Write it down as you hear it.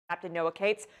Captain Noah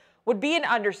Cates would be an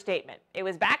understatement. It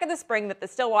was back in the spring that the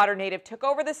Stillwater native took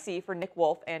over the C for Nick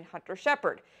Wolf and Hunter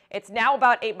Shepard. It's now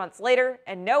about 8 months later,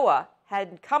 and Noah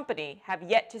and company have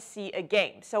yet to see a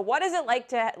game. So what is it like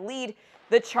to lead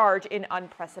the charge in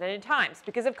unprecedented times?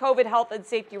 Because of COVID health and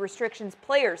safety restrictions,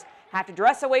 players have to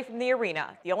dress away from the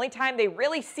arena. The only time they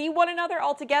really see one another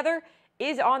altogether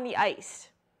is on the ice.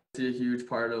 See a huge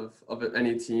part of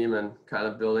any team and kind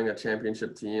of building a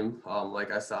championship team. Like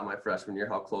I saw my freshman year,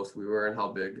 how close we were and how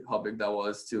big that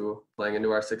was to playing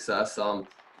into our success.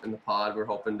 In the pod, we're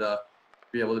hoping to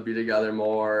be able to be together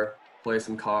more, play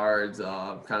some cards,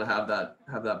 kind of have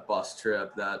that bus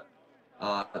trip, that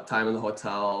time in the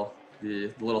hotel,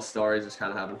 the little stories, just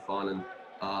kind of having fun and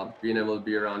being able to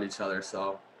be around each other.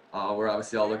 So we're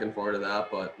obviously all looking forward to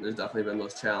that, but there's definitely been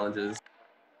those challenges.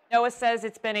 Noah says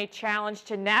it's been a challenge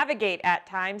to navigate at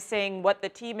times, saying what the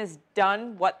team has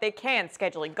done, what they can,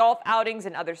 scheduling golf outings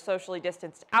and other socially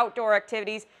distanced outdoor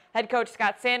activities. Head coach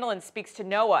Scott Sandelin speaks to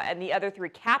Noah and the other three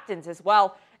captains, as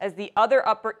well as the other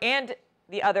upperclassmen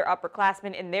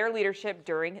in their leadership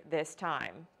during this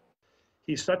time.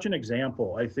 He's such an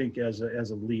example, I think, as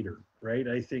a leader, right?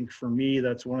 I think for me,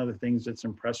 that's one of the things that's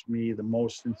impressed me the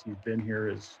most since he's been here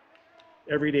is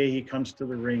every day he comes to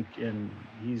the rink and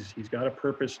he's got a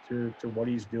purpose to what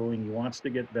he's doing. He wants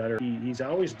to get better. He's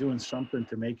always doing something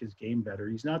to make his game better.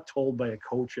 He's not told by a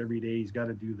coach every day he's got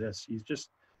to do this. He's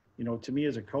just, you know, to me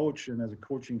as a coach and as a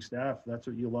coaching staff, that's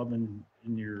what you love in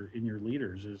your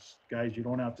leaders is guys you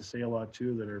don't have to say a lot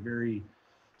to, that are very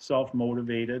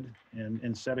self-motivated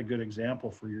and set a good example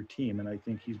for your team. And I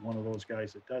think he's one of those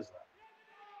guys that does that.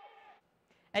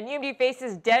 And UMD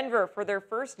faces Denver for their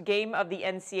first game of the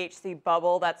NCHC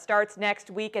bubble. That starts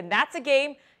next week, and that's a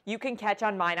game you can catch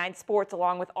on My9 Sports,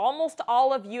 along with almost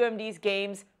all of UMD's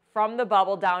games from the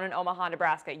bubble down in Omaha,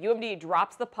 Nebraska. UMD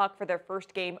drops the puck for their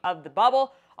first game of the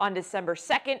bubble on December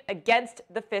 2nd against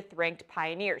the 5th-ranked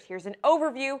Pioneers. Here's an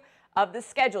overview of the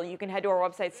schedule. You can head to our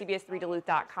website,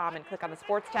 cbs3duluth.com, and click on the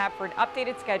Sports tab for an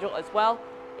updated schedule as well.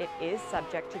 It is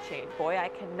subject to change. Boy, I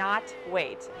cannot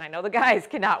wait. And I know the guys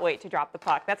cannot wait to drop the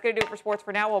puck. That's going to do it for sports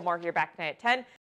for now. We'll more here back tonight at 10.